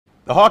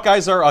The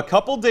Hawkeyes are a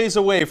couple days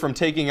away from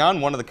taking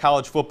on one of the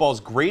college football's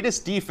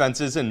greatest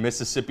defenses in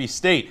Mississippi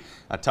State.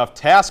 A tough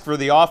task for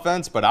the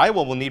offense, but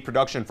Iowa will need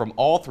production from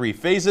all three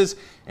phases,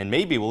 and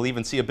maybe we'll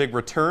even see a big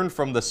return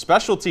from the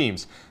special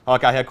teams.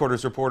 Hawkeye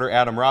headquarters reporter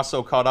Adam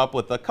Rosso caught up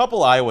with a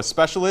couple Iowa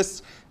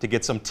specialists to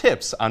get some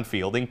tips on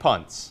fielding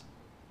punts.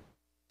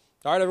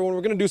 All right, everyone,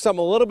 we're going to do something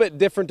a little bit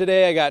different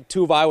today. I got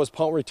two of Iowa's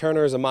punt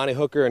returners, Amani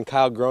Hooker and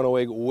Kyle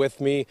Groeneweg,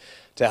 with me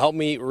to help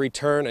me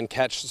return and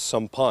catch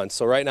some punts.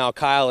 So right now,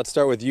 Kyle, let's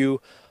start with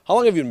you. How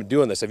long have you been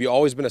doing this? Have you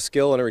always been a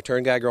skill and a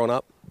return guy growing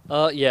up?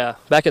 Yeah,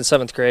 back in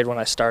 7th grade when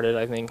I started,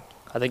 I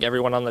think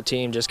everyone on the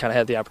team just kind of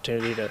had the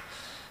opportunity to,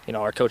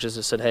 our coaches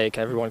just said, hey,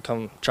 can everyone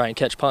come try and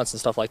catch punts and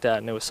stuff like that,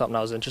 and it was something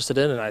I was interested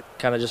in, and I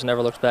kind of just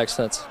never looked back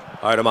since.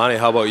 All right, Amani,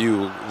 how about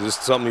you? Is this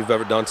something you've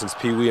ever done since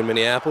Pee Wee in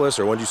Minneapolis,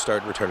 or when did you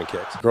start returning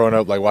kicks? Growing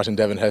up, like watching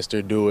Devin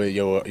Hester do it,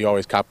 you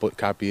always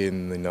copy it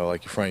in,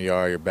 like your front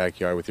yard, your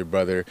backyard with your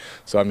brother.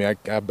 So, I mean,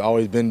 I've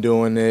always been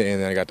doing it, and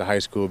then I got to high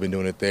school, been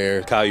doing it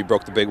there. Kyle, you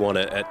broke the big one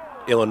at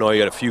Illinois. You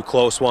had a few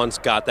close ones,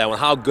 got that one.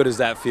 How good does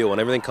that feel when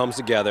everything comes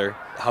together?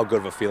 How good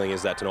of a feeling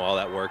is that to know all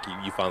that work,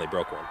 you finally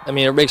broke one? I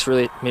mean, it makes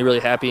me really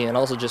happy, and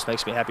also just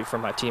makes me happy for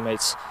my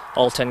teammates.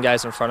 All 10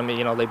 guys in front of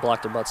me, they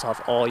blocked their butts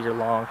off all year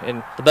long.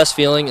 And the best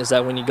feeling is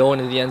that when you go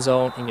into the end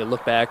zone and you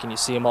look back and you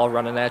see them all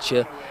running at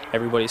you,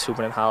 everybody's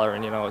hooping and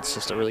hollering, it's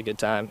just a really good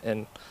time.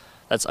 And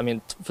that's,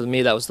 for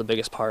me, that was the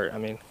biggest part.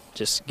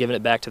 Just giving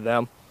it back to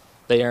them.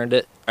 They earned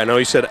it. I know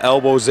you said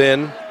elbows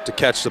in to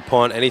catch the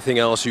punt. Anything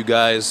else you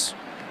guys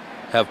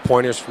have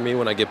pointers for me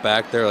when I get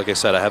back there? Like I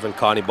said, I haven't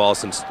caught any balls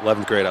since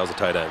 11th grade. I was a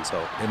tight end,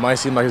 so. It might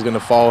seem like it's going to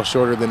fall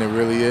shorter than it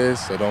really is,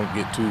 so don't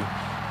get too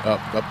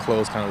up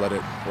close, kind of let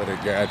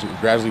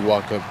it gradually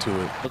walk up to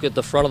it. Look at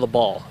the front of the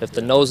ball. If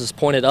the nose is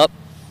pointed up,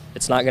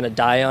 it's not going to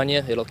die on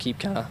you. It'll keep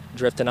kind of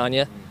drifting on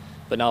you.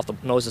 But now if the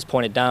nose is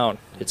pointed down,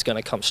 it's going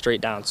to come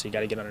straight down, so you got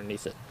to get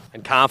underneath it.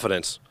 And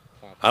confidence.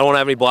 I don't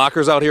have any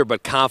blockers out here,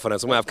 but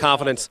confidence. I'm going to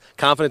have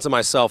confidence in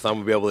myself that I'm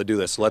going to be able to do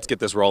this. So let's get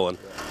this rolling.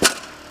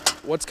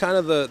 What's kind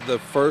of the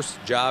first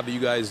job you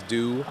guys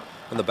do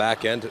on the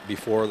back end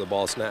before the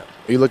ball snaps?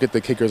 You look at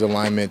the kicker's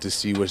alignment to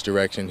see which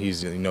direction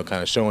he's kind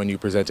of showing you,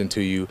 presenting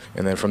to you,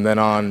 and then from then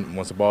on,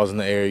 once the ball's in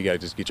the air, you got to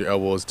just get your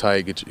elbows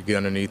tight, get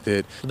underneath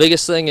it. The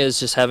biggest thing is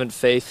just having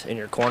faith in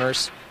your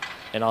corners,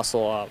 and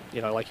also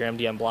like your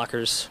MDM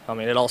blockers.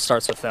 It all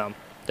starts with them.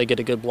 They get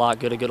a good block,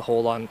 get a good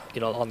hold on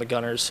on the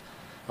gunners.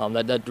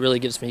 That really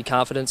gives me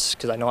confidence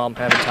because I know I'm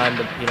having time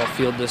to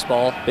field this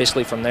ball.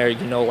 Basically from there,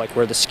 like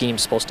where the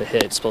scheme's supposed to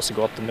hit. It's supposed to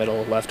go up the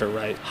middle, left or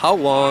right. How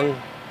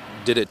long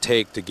did it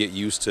take to get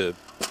used to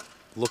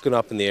looking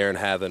up in the air and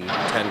having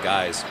 10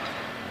 guys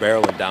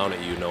barreling down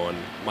at you, knowing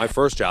my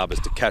first job is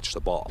to catch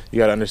the ball? You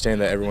got to understand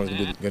that everyone's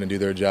going to do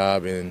their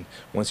job, and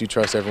once you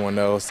trust everyone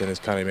else, then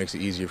it kind of makes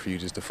it easier for you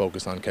just to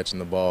focus on catching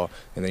the ball,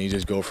 and then you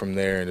just go from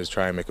there and just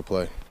try and make a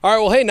play. All right,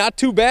 well, hey, not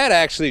too bad,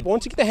 actually.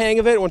 Once you get the hang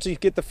of it, once you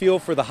get the feel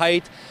for the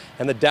height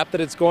and the depth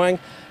that it's going,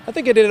 I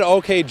think I did an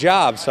okay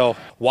job. So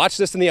watch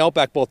this in the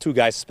Outback Bowl too,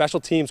 guys. Special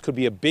teams could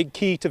be a big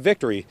key to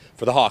victory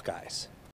for the Hawkeyes.